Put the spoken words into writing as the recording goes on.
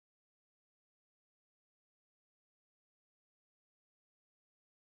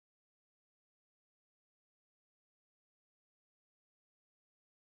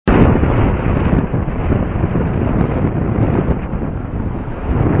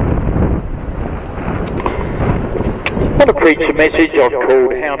I want to preach a message I've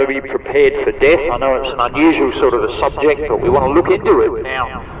called How to Be Prepared for Death. I know it's an unusual sort of a subject, but we want to look into it.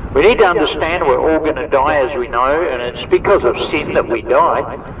 Now, we need to understand we're all going to die, as we know, and it's because of sin that we die.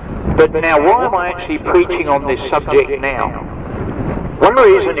 But now, why am I actually preaching on this subject now? One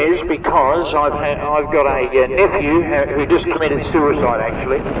reason is because I've got a nephew who just committed suicide,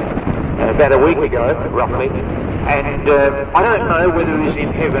 actually, about a week ago, roughly. And I don't know whether he's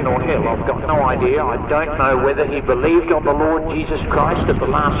in heaven or hell. I've got no idea. I don't know whether he believed on the Lord Jesus Christ at the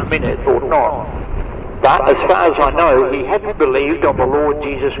last minute or not. But as far as I know, he hadn't believed on the Lord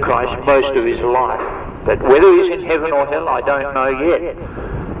Jesus Christ most of his life. But whether he's in heaven or hell, I don't know yet.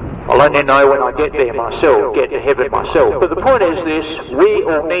 I'll only know when I get there myself, get to heaven myself. But the point is this, we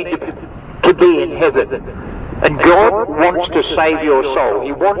all need to be in heaven. And God wants to save your soul.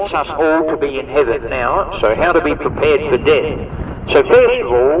 He wants us all to be in heaven now. So how to be prepared for death? So first of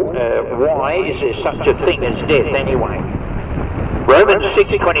all, why is there such a thing as death anyway? Romans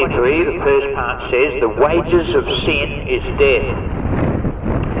 6:23, the first part says, the wages of sin is death.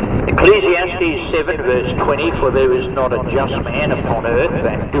 Ecclesiastes 7 verse 20, for there is not a just man upon earth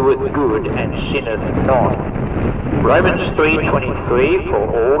that doeth good and sinneth not. Romans 3:23, for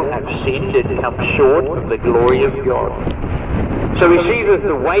all have sinned and come short of the glory of God. So we see that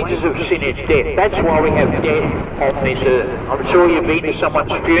the wages of sin is death. That's why we have death on this earth. I'm sure you've been to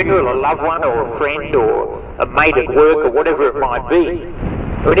someone's funeral, a loved one or a friend or a mate at work or whatever it might be.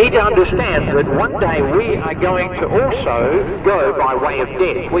 We need to understand that one day we are going to also go by way of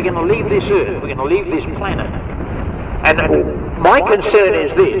death. We're going to leave this earth. We're going to leave this planet. And my concern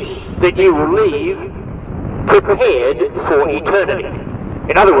is this, that you will leave prepared for eternity.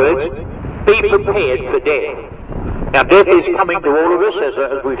 In other words, be prepared for death. Now, death is coming to all of us,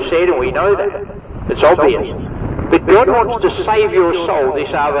 as we've said, and we know that. It's obvious. But God wants to save your soul this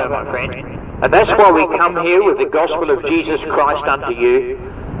hour, my friend. And that's why we come here with the gospel of Jesus Christ unto you,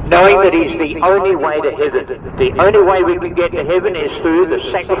 knowing that He's the only way to heaven. The only way we can get to heaven is through the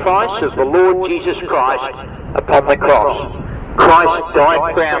sacrifice of the Lord Jesus Christ upon the cross. Christ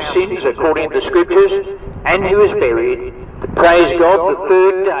died for our sins according to the Scriptures, and He was buried. But praise God, the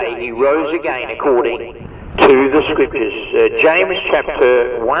third day He rose again according to the Scriptures. James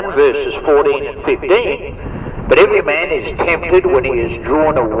chapter 1 verses 14 and 15. But every man is tempted when he is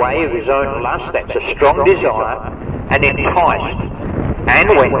drawn away of his own lust, that's a strong desire, and enticed. And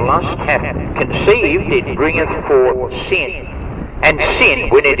when lust hath conceived, it bringeth forth sin. And sin,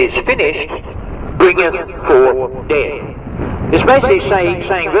 when it is finished, bringeth forth death. It's basically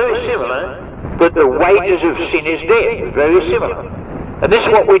saying very similar, but the wages of sin is death. Very similar. And this is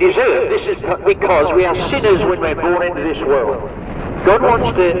what we deserve. This is because we are sinners when we're born into this world. God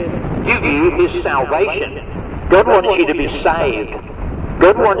wants to give you His salvation. God wants you to be saved.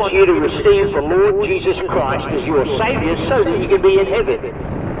 God wants you to receive the Lord Jesus Christ as your Saviour so that you can be in heaven.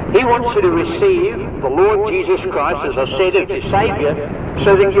 He wants you to receive the Lord Jesus Christ, as I said, as your Saviour,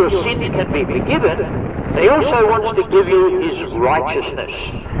 so that your sins can be forgiven. He also wants to give you His righteousness.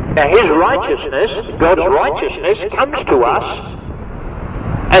 Now, His righteousness, God's righteousness, comes to us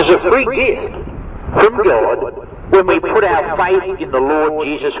as a free gift from God when we put our faith in the Lord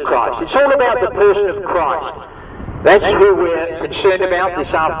Jesus Christ. It's all about the person of Christ. That's who we're concerned about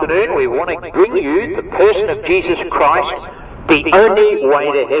this afternoon. We want to bring you the person of Jesus Christ, the only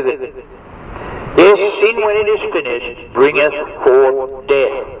way to heaven. Yes, sin when it is finished bringeth forth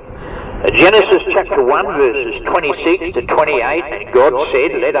death. Genesis chapter 1 verses 26 to 28, and God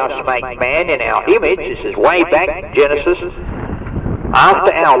said, let us make man in our image. This is way back, Genesis.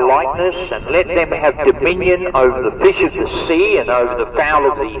 After our likeness, and let them have dominion over the fish of the sea, and over the fowl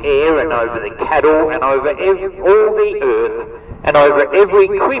of the air, and over the cattle, and over all the earth, and over every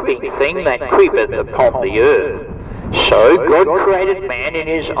creeping thing that creepeth upon the earth. So God created man in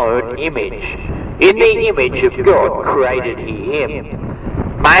His own image. In the image of God created He him.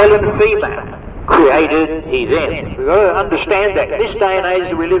 Male and female created He them. We've got to understand that. This day and age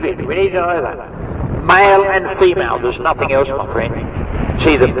that we live in, we need to know that. Male and female, there's nothing else, my friend. It's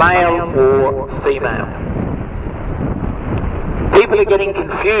either male or female. People are getting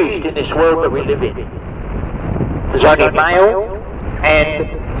confused in this world that we live in. There's only male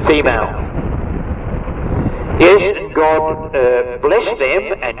and female. Yes, and God blessed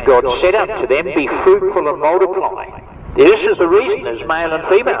them, and God said unto them, be fruitful and multiply. This is the reason there's male and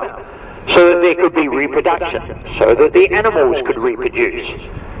female, so that there could be reproduction, so that the animals could reproduce,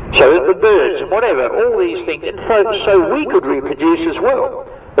 so that the birds and whatever, all these things, and so we could reproduce as well.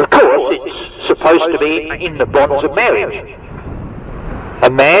 Of course, it's supposed to be in the bonds of marriage. A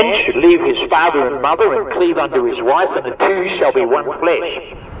man should leave his father and mother and cleave unto his wife, and the two shall be one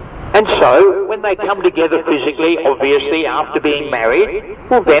flesh. And so, when they come together physically, obviously, after being married,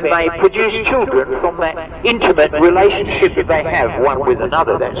 well then they produce children from that intimate relationship that they have one with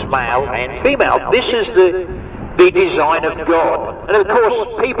another. That's male and female. This is the design of God. And of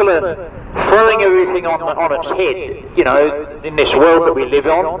course, people are throwing everything on its head, you know, in this world that we live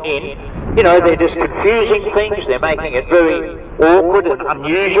in, they're just confusing things, they're making it very awkward and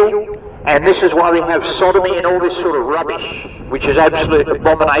unusual. And this is why we have sodomy and all this sort of rubbish, which is absolute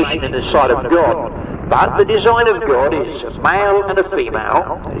abomination in the sight of God. But the design of God is a male and a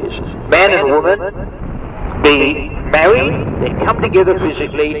female, that is, man and woman, be married, they come together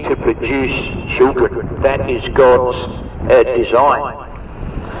physically to produce children. That is God's design.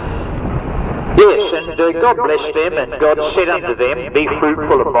 Yes, and God blessed them, and God said unto them, Be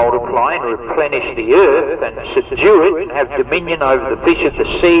fruitful and multiply, and replenish the earth, and subdue it, and have dominion over the fish of the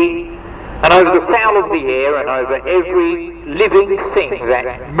sea, and over the fowl of the air, and over every living thing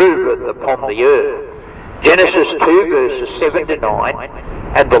that moveth upon the earth. Genesis 2, verses 7 to 9,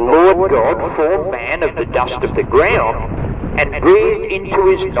 And the Lord God formed man of the dust of the ground, and breathed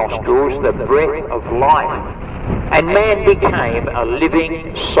into his nostrils the breath of life, and man became a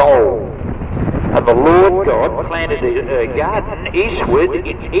living soul. And the Lord God planted a garden eastward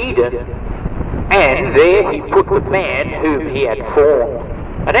in Eden, and there he put the man whom he had formed.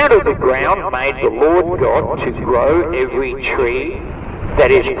 And out of the ground made the Lord God to grow every tree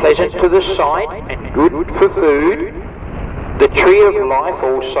that is pleasant to the sight and good for food, the tree of life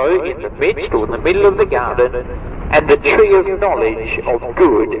also in the midst or in the middle of the garden, and the tree of knowledge of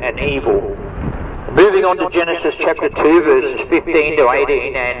good and evil. Moving on to Genesis chapter 2, verses 15 to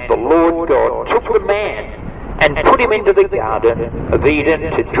 18, And the Lord God took the man and put him into the garden of Eden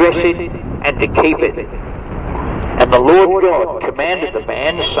to dress it and to keep it. And the Lord God commanded the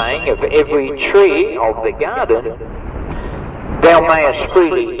man, saying, Of every tree of the garden thou mayest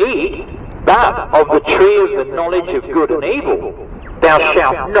freely eat, but of the tree of the knowledge of good and evil thou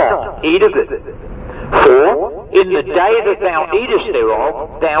shalt not eat of it. For in the day that thou eatest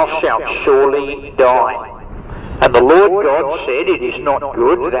thereof, thou shalt surely die. And the Lord God said, It is not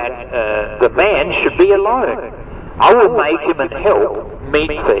good that the man should be alone. I will make him an help meet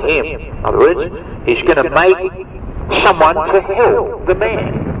for him. In other words, he's going to make someone to help the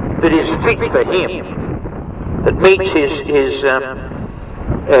man that is fit for him, that meets his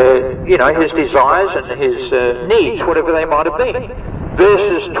desires and his needs, whatever they might have been.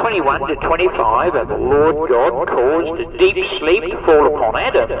 Verses 21 to 25, And the Lord God caused a deep sleep to fall upon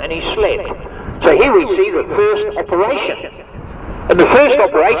Adam, and he slept. So here we see the first operation. And the first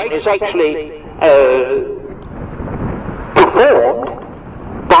operation is actually performed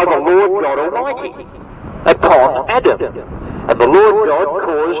by the Lord God Almighty upon Adam. And the Lord God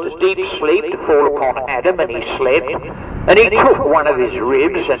caused a deep sleep to fall upon Adam, and he slept. And he took one of his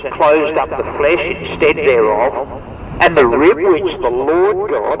ribs and closed up the flesh instead thereof. And the rib which the Lord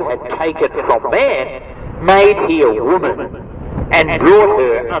God had taken from man made he a woman, and brought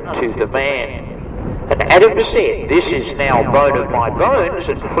her unto the man. And Adam said, This is now bone of my bones,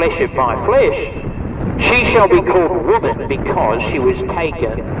 and flesh of my flesh. She shall be called woman, because she was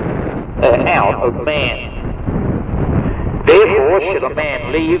taken out of man. Therefore shall a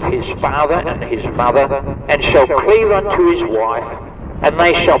man leave his father and his mother, and shall cleave unto his wife, and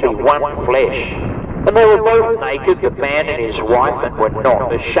they shall be one flesh. And they were both naked, the man and his wife, and were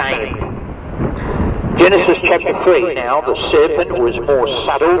not ashamed. Genesis chapter 3, Now the serpent was more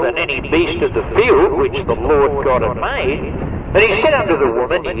subtle than any beast of the field which the Lord God had made. And he said unto the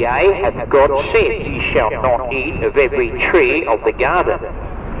woman, Yea, hath God said, Ye shall not eat of every tree of the garden?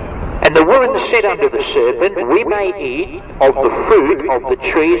 And the woman said unto the serpent, We may eat of the fruit of the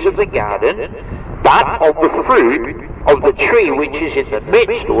trees of the garden, but of the fruit of the tree which is in the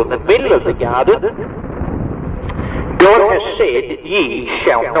midst or in the middle of the garden, God has said, Ye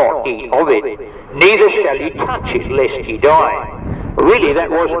shall not eat of it, neither shall ye touch it, lest ye die. Really, that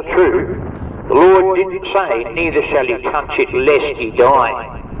wasn't true. The Lord didn't say, Neither shall ye touch it, lest ye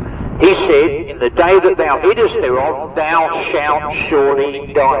die. He said, In the day that thou eatest thereof, thou shalt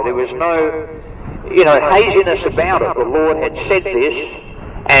surely die. There was no, haziness about it. The Lord had said this,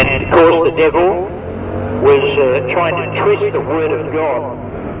 and of course the devil was trying to twist the word of God.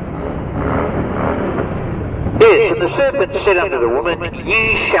 Yes, and the serpent said unto the woman,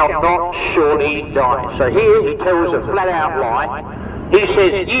 Ye shall not surely die. So here he tells a flat-out lie. He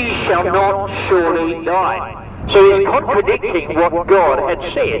says, Ye shall not surely die. So he's contradicting what God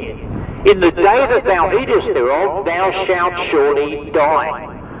had said. In the day that thou eatest thereof, thou shalt surely die.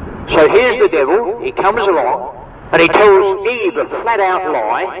 So here's the devil. He comes along, and he tells Eve a flat-out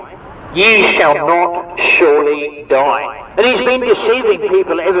lie. ye shall not surely die. And he's been deceiving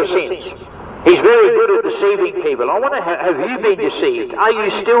people ever since. He's very good at deceiving people. I wonder, have you been deceived? Are you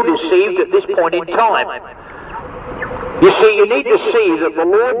still deceived at this point in time? You see, you need to see that the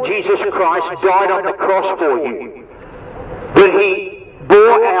Lord Jesus Christ died on the cross for you. That he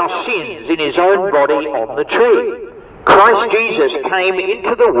bore our sins in his own body on the tree. Christ Jesus came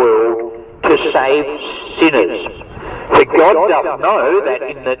into the world to save sinners. For God doth know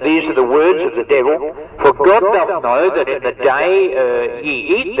that these are the words of the devil, for God doth know that in the day ye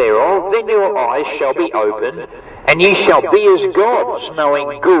eat thereof, then your eyes shall be opened, and ye shall be as gods,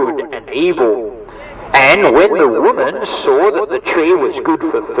 knowing good and evil. And when the woman saw that the tree was good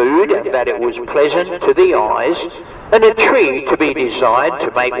for food, and that it was pleasant to the eyes, and a tree to be desired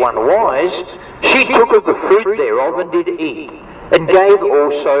to make one wise, she took of the fruit thereof and did eat, and gave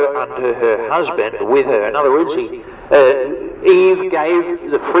also unto her husband with her. In other words, Eve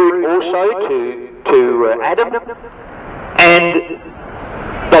gave the fruit also to Adam, and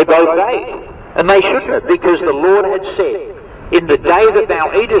they both ate. And they shouldn't have, because the Lord had said, in the day that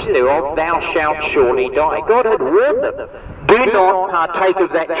thou eatest thereof, thou shalt surely die. God had warned them, do not partake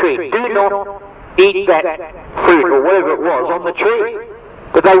of that tree. Do not eat that fruit, or whatever it was, on the tree.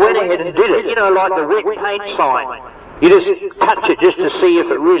 But they went ahead and did it. You know, like the wet paint sign. You just touch it just to see if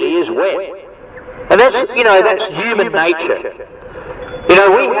it really is wet. And that's, you know, that's human nature. You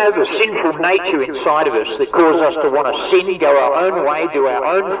know, we have a sinful nature inside of us that causes us to want to sin, go our own way, do our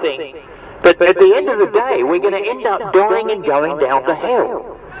own thing. But at the end of the day, we're going to end up dying and going down to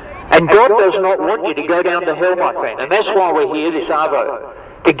hell. And God does not want you to go down to hell, my friend. And that's why we're here this Arvo,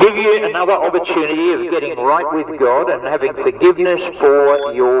 to give you another opportunity of getting right with God and having forgiveness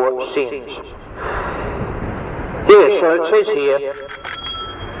for your sins. Yeah, so it says here,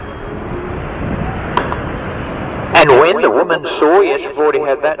 and when the woman saw, yes, we've already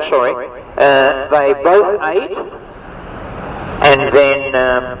had that, sorry, they both ate, and then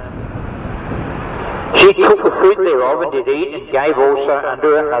she took the fruit thereof and did eat, and gave also unto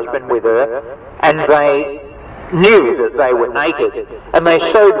her husband with her, and they knew that they were naked, and they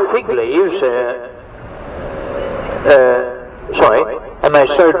sewed fig leaves, and they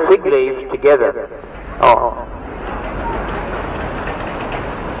sewed fig leaves together. Oh,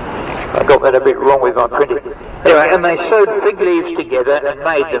 I got that a bit wrong with my printing. Anyway, and they sewed fig leaves together and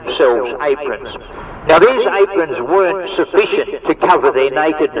made themselves aprons. Now these aprons weren't sufficient to cover their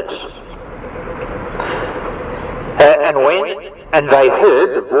nakedness. And they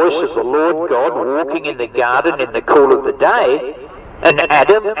heard the voice of the Lord God walking in the garden in the cool of the day, and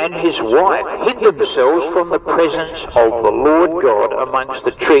Adam and his wife hid themselves from the presence of the Lord God amongst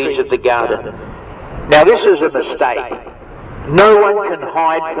the trees of the garden. Now this is a mistake. No one can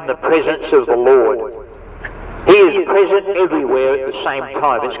hide from the presence of the Lord. He is present everywhere at the same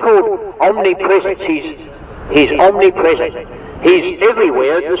time. It's called omnipresence. He's omnipresent. He's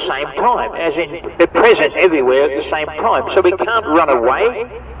everywhere at the same time, as in present everywhere at the same time. So we can't run away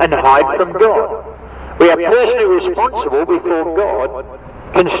and hide from God. We are personally responsible before God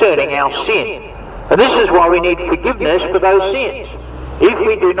concerning our sin. And this is why we need forgiveness for those sins. If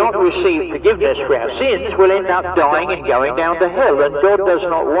we do not receive forgiveness for our sins, we'll end up dying and going down to hell. And God does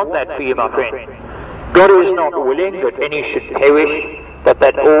not want that for you, my friend. God is not willing that any should perish, but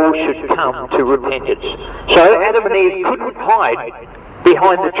that all should come to repentance. So Adam and Eve couldn't hide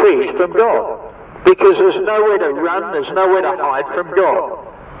behind the trees from God, because there's nowhere to run, there's nowhere to hide from God.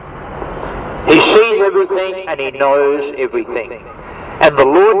 He sees everything and he knows everything. And the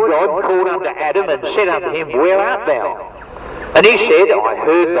Lord God called unto Adam and said unto him, Where art thou? And he said, I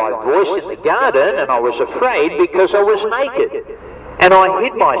heard thy voice in the garden, and I was afraid because I was naked, and I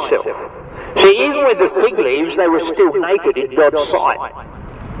hid myself. See, even with the fig leaves, they were still naked in God's sight.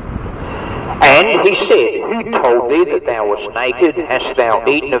 And he said, Who told thee that thou wast naked? Hast thou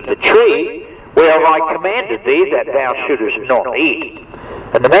eaten of the tree whereof I commanded thee that thou shouldest not eat?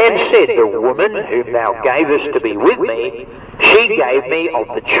 And the man said, The woman whom thou gavest to be with me, she gave me of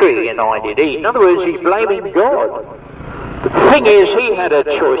the tree, and I did eat. In other words, he's blaming God. But the thing is, he had a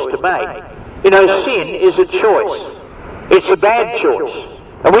choice to make. You know, sin is a choice. It's a bad choice.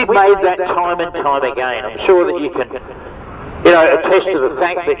 And we've made that time and time again. I'm sure that you can, attest to the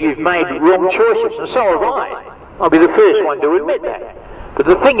fact that you've made wrong choices, and so have I. I'll be the first one to admit that. But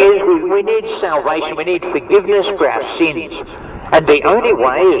the thing is, we need salvation, we need forgiveness for our sins. And the only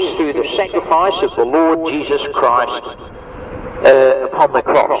way is through the sacrifice of the Lord Jesus Christ upon the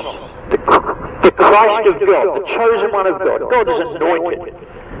cross. The Christ of God, the chosen one of God. God is anointed.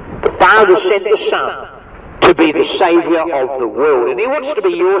 The Father sent the Son to be the Saviour of the world. And He wants to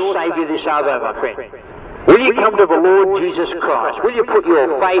be your Saviour this hour, my friend. Will you come to the Lord Jesus Christ? Will you put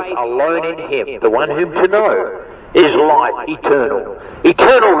your faith alone in Him, the one whom to know is life eternal?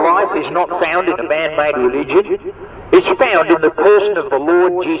 Eternal life is not found in a man-made religion. It's found in the person of the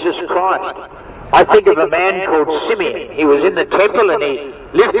Lord Jesus Christ. I think of a man called Simeon. He was in the temple and he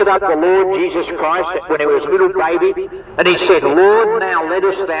lifted up the Lord Jesus Christ when he was a little baby, and he said, Lord, now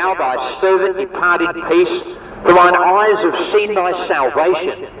lettest thou thy servant depart in peace, for mine eyes have seen thy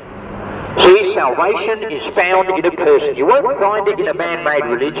salvation. See, salvation is found in a person. You won't find it in a man-made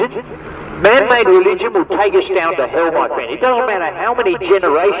religion. Man-made religion will take us down to hell, my friend. It doesn't matter how many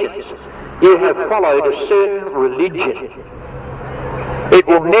generations you have followed a certain religion. It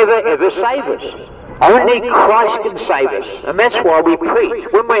will never ever save us. Only Christ can save us. And that's why we preach.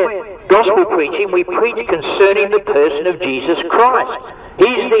 When we're gospel preaching, we preach concerning the person of Jesus Christ.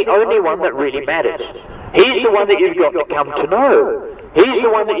 He's the only one that really matters. He's the one that you've got to come to know. He's the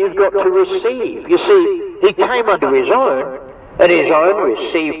one that you've got to receive. You see, He came unto His own, and His own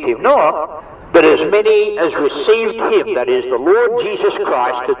received Him not. But as many as received Him, that is the Lord Jesus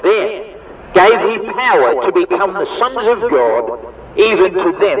Christ, to them gave He power to become the sons of God, even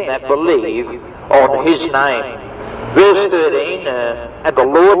to them that believe on His name. Verse 13, and the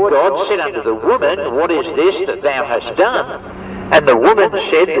Lord God said unto the woman, What is this that thou hast done? And the woman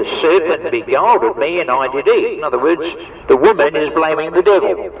said, The serpent beguiled me, and I did eat. In other words, the woman is blaming the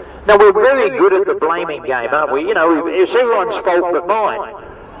devil. Now, we're very good at the blaming game, aren't we? You know, it's everyone's fault but mine.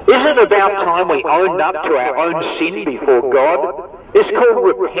 Isn't it about time we owned up to our own sin before God? It's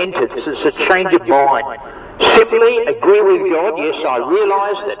called repentance. It's a change of mind. Simply agree with God, yes, I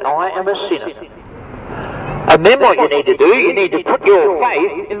realise that I am a sinner. And then what you need to do, you need to put your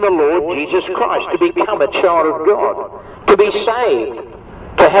faith in the Lord Jesus Christ to become a child of God, to be saved,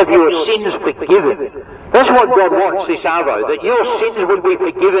 to have your sins forgiven. That's what God wants this Arvo, that your sins will be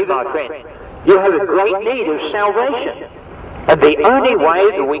forgiven, my friend. You have a great need of salvation. And the only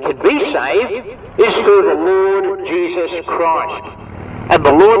way that we can be saved is through the Lord Jesus Christ. And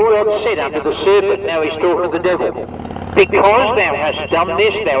the Lord God said unto the serpent, now he's talking to the devil, Because thou hast done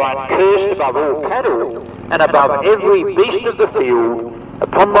this, thou art cursed above all cattle, and above every beast of the field.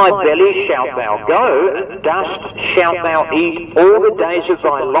 Upon thy belly shalt thou go, and dust shalt thou eat all the days of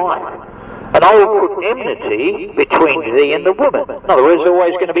thy life. And I will put enmity between thee and the woman. In other words, there's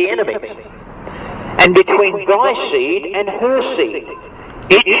always going to be enemies. And between thy seed and her seed.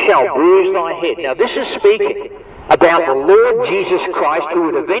 It shall bruise thy head. Now this is speaking about the Lord Jesus Christ, who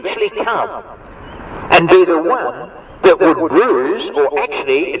would eventually come and be the one that would bruise, or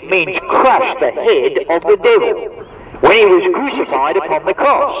actually it means crush the head of the devil when he was crucified upon the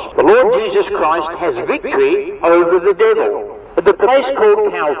cross. The Lord Jesus Christ has victory over the devil. At the place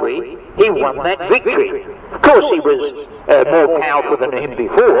called Calvary, he won that victory. Of course he was more powerful than him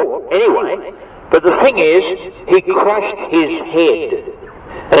before, anyway, but the thing is, he crushed his head.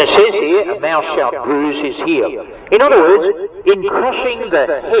 And it says here, and thou shalt bruise his heel. In other words, in crushing the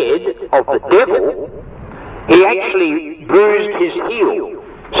head of the devil, he actually bruised his heel.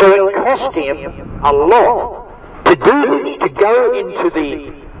 So it cost him a lot to do this, to go into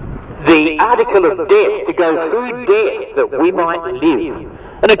the article of death, to go through death that we might live.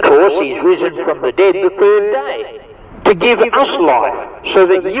 And of course, he's risen from the dead the third day to give us life, so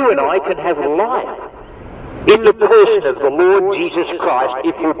that you and I can have life in the person of the Lord Jesus Christ,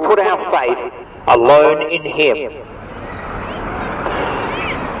 if we put our faith alone in Him.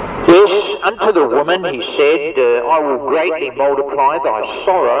 Yes, unto the woman he said, I will greatly multiply thy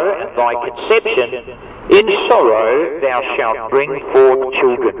sorrow and thy conception. In sorrow thou shalt bring forth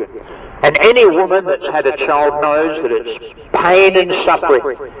children. And any woman that's had a child knows that it's pain and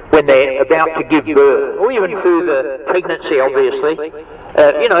suffering when they're about to give birth, or even through the pregnancy, obviously.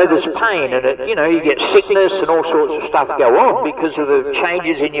 There's pain, and you get sickness and all sorts of stuff go on because of the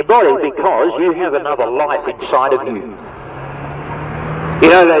changes in your body, because you have another life inside of you. You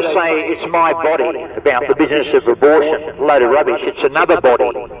know, they say it's my body about the business of abortion, a load of rubbish. It's another body.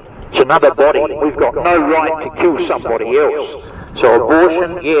 It's another body. We've got no right to kill somebody else. So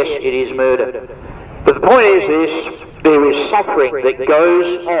abortion, yes, it is murder. But the point is this, there is suffering that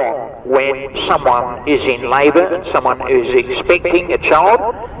goes on when someone is in labour and someone is expecting a child,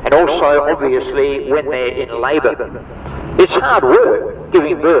 and also, obviously, when they're in labour. It's hard work,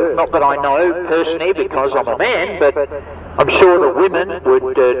 giving birth. Not that I know personally because I'm a man, but I'm sure the women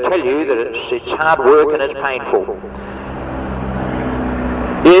would tell you that it's hard work and it's painful.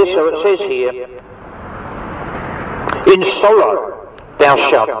 Yes, so it says here, in sorrow thou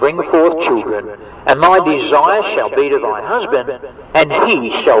shalt bring forth children, and thy desire shall be to thy husband, and he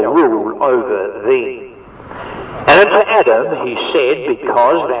shall rule over thee. And unto Adam he said,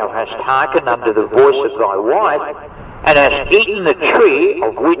 Because thou hast hearkened unto the voice of thy wife, and hast eaten the tree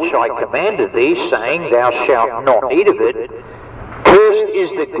of which I commanded thee, saying, Thou shalt not eat of it, cursed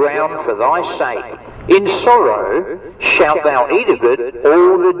is the ground for thy sake. In sorrow shalt thou eat of it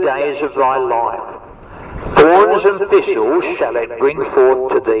all the days of thy life. Thorns and thistles shall it bring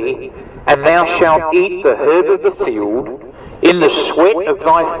forth to thee, and thou shalt eat the herb of the field. In the sweat of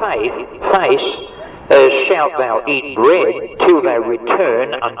thy face shalt thou eat bread, till thou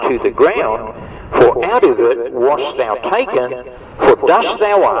return unto the ground. For out of it wast thou taken, for dust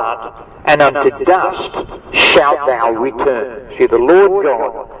thou art, and unto dust shalt thou return. See, the Lord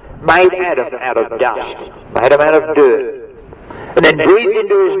God made Adam out of dust, made him out of dirt, and then breathed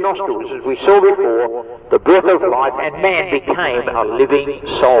into his nostrils, as we saw before, the breath of life, and man became a living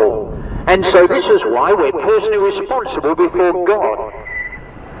soul. And so this is why we're personally responsible before God.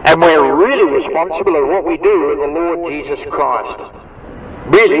 And we're really responsible for what we do with the Lord Jesus Christ.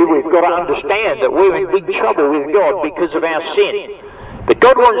 Really, we've got to understand that we're in big trouble with God because of our sin. But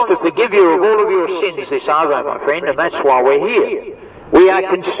God wants to forgive you of all of your sins this hour, my friend, and that's why we're here. We are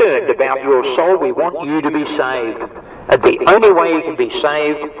concerned about your soul. We want you to be saved. And the only way you can be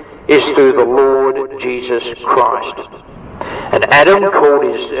saved is through the Lord Jesus Christ. And Adam called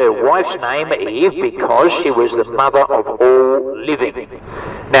his wife's name Eve because she was the mother of all living.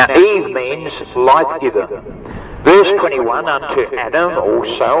 Now Eve means life giver. Verse 21, Unto Adam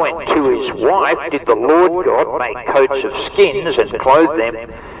also and to his wife did the Lord God make coats of skins and clothe them.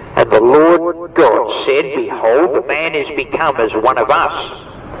 And the Lord God said, Behold, the man is become as one of us.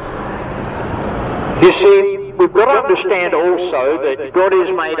 You see, we've got to understand also that God is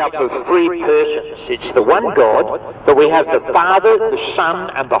made up of three persons. It's the one God, but we have the Father, the Son,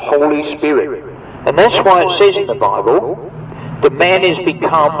 and the Holy Spirit. And that's why it says in the Bible, the man is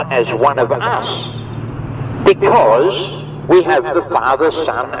become as one of us, because we have the Father,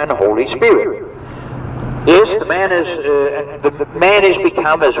 Son, and Holy Spirit. Yes, the man is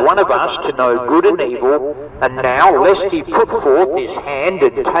become as one of us to know good and evil, and now lest he put forth his hand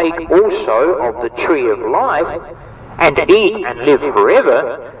and take also of the tree of life, and eat and live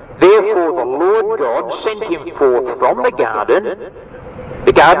forever, therefore the Lord God sent him forth from the Garden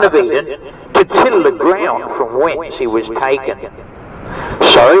of Eden, to till the ground from whence he was taken.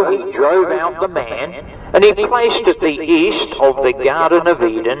 So he drove out the man, and he placed at the east of the Garden of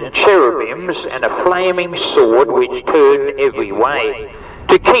Eden cherubims and a flaming sword which turned every way,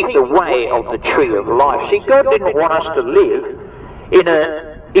 to keep the way of the tree of life. See, God didn't want us to live in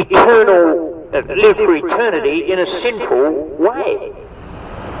live for eternity in a sinful way.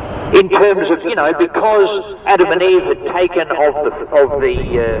 In terms of, because Adam and Eve had taken of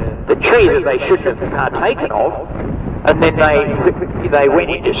the tree that they shouldn't have partaken of, and then they went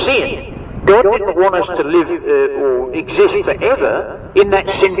into sin. God didn't want us to live or exist forever in that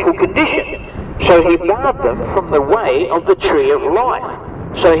sinful condition. So he barred them from the way of the tree of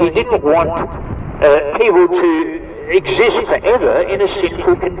life. So he didn't want people to exist forever in a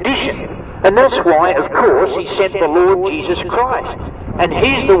sinful condition. And that's why, of course, he sent the Lord Jesus Christ. And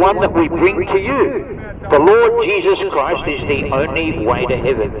he's the one that we bring to you. The Lord Jesus Christ is the only way to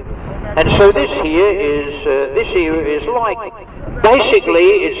heaven. And so this here is like, basically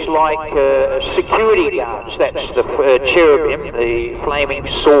it's like security guards. That's the cherubim, the flaming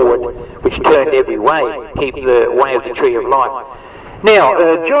sword, which turned every way, keep the way of the tree of life. Now,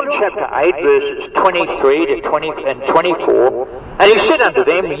 John chapter 8, verses 23 to 24, and he said unto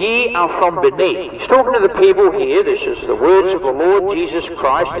them, Ye are from beneath. He's talking to the people here. This is the words of the Lord Jesus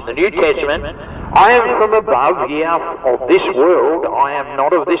Christ in the New Testament. I am from above, ye are of this world, I am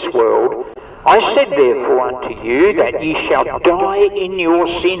not of this world. I said therefore unto you that ye shall die in your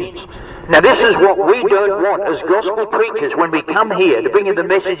sins. Now this is what we don't want as gospel preachers when we come here to bring you the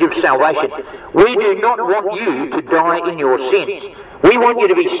message of salvation. We do not want you to die in your sins. We want you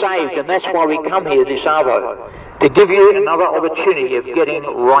to be saved, and that's why we come here this hour, to give you another opportunity of getting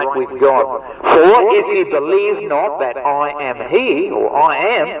right with God. For if you believe not that I am He, or I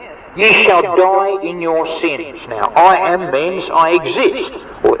am, ye shall die in your sins. Now, I am means I exist,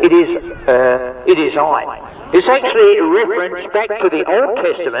 or it is I. It's actually a reference back to the Old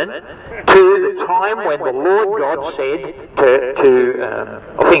Testament, to the time when the Lord God said to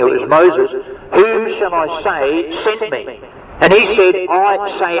I think it was Moses, Whom shall I say sent me? And he said,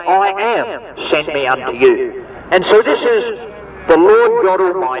 I am sent me unto you. And so this is the Lord God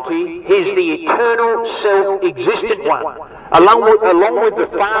Almighty. He's the eternal, self-existent one, along with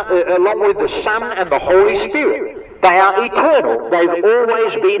the Son and the Holy Spirit. They are eternal. They've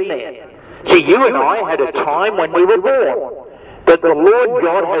always been there. See, you and I had a time when we were born, but the Lord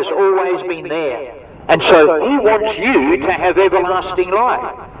God has always been there. And so he wants you to have everlasting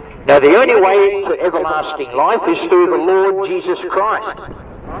life. Now the only way to everlasting life is through the Lord Jesus Christ.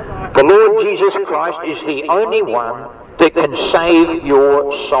 The Lord Jesus Christ is the only one that can save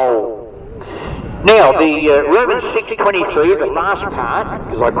your soul. Now, the Romans 6:23, the last part,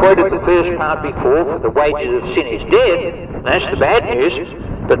 because I quoted the first part before, for the wages of sin is death, that's the bad news,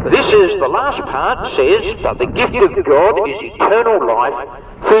 but this is the last part, says, but the gift of God is eternal life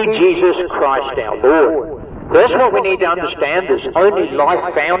through Jesus Christ our Lord. So that's what we need to understand. There's only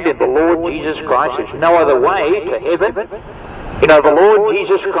life found in the Lord Jesus Christ. There's no other way to heaven. You know, the Lord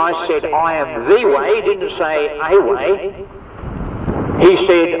Jesus Christ said, I am the way. He didn't say a way. He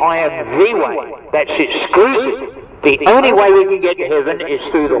said, I am the way. That's exclusive. The only way we can get to heaven is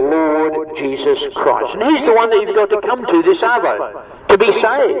through the Lord Jesus Christ. And he's the one that you've got to come to this Arvo, to be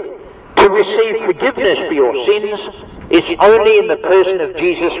saved, to receive forgiveness for your sins. It's only in the person of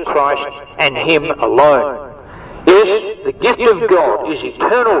Jesus Christ and him alone. Yes, the gift of God is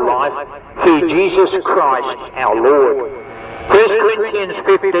eternal life through Jesus Christ our Lord. 1 Corinthians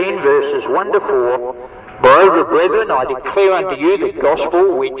 15 verses 1 to 4. Moreover, brethren, I declare unto you the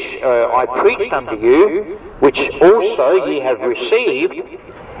gospel which I preached unto you, which also ye have received,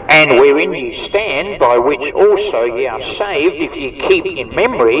 and wherein ye stand, by which also ye are saved, if ye keep in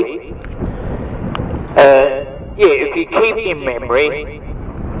memory. If you keep in memory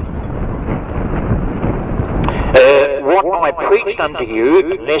what I preached unto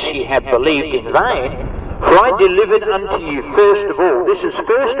you, unless ye have believed in vain. For I delivered unto you first of all. This is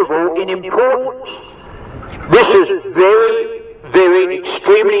first of all in importance. This is very, very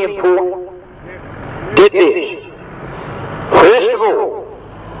extremely important. Get this. First of all,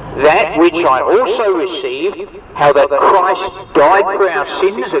 that which I also received, how that Christ died for our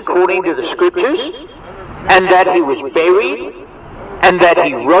sins according to the Scriptures, and that he was buried, and that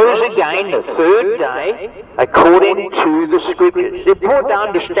he rose again the third day according to the Scriptures. It's important to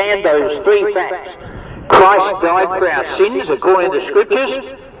understand those three facts. Christ died for our sins according to the Scriptures,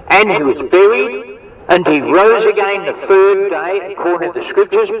 and he was buried, and he rose again the third day according to the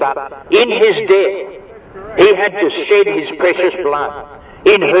Scriptures, but in his death he had to shed his precious blood,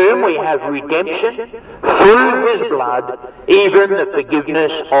 in whom we have redemption through his blood, even the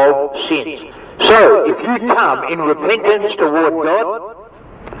forgiveness of sins. So, if you come in repentance toward God,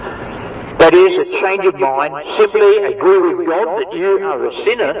 that is a change of mind, simply agree with God that you are a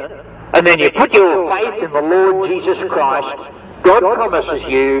sinner, and then you put your faith in the Lord Jesus Christ, God promises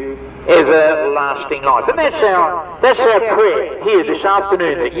you everlasting life. And that's our prayer here this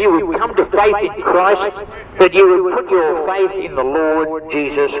afternoon, that you would come to faith in Christ, that you would put your faith in the Lord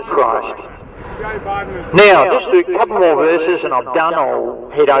Jesus Christ. Now, just a couple more verses and I'm done. I'll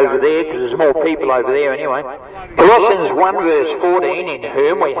head over there because there's more people over there anyway. Colossians 1 verse 14, in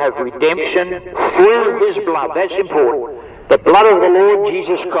whom we have redemption through his blood. That's important. The blood of the Lord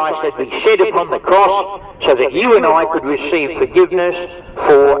Jesus Christ had been shed upon the cross so that you and I could receive forgiveness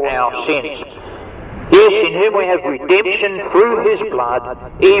for our sins. Yes, in whom we have redemption through his blood,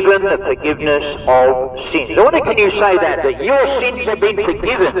 even the forgiveness of sins. I wonder, can you say that your sins have been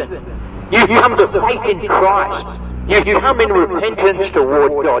forgiven? You've come to faith in Christ. You've come in repentance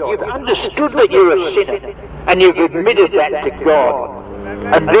toward God. You've understood that you're a sinner, and you've admitted that to God.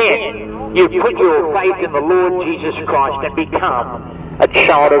 And then you put your faith in the Lord Jesus Christ and become a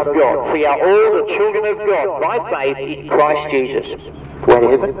child of God. We are all the children of God by faith in Christ Jesus. Way to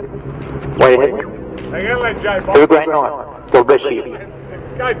heaven. Way to heaven. Have a great night. God bless you.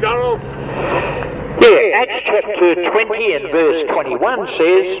 Go, Donald. Yeah, Acts chapter 20 and verse 21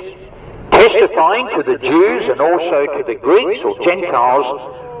 says, testifying to the Jews and also to the Greeks or Gentiles,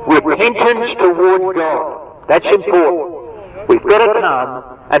 repentance toward God. That's important. We've got to come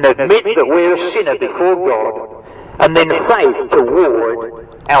and admit that we're a sinner before God, and then faith toward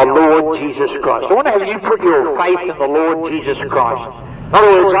our Lord Jesus Christ. I want to have you put your faith in the Lord Jesus Christ. In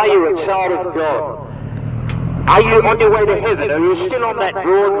other words, are you a child of God? Are you on your way to heaven? Are you still on that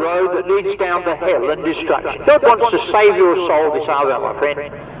broad road that leads down to hell and destruction? God wants to save your soul this hour, my friend.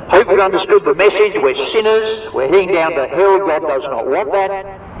 Hope you've understood the message. We're sinners. We're heading down to hell. God does not want that.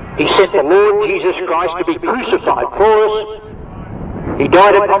 He sent the Lord Jesus Christ to be crucified for us. He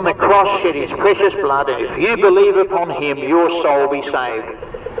died upon the cross, shed his precious blood, and if you believe upon him, your soul will be saved.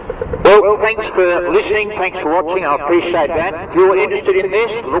 Well, thanks for listening. Thanks for watching. I appreciate that. If you're interested in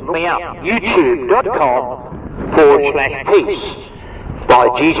this, look me up. youtube.com/peace by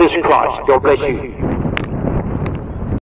Jesus Christ. God bless you.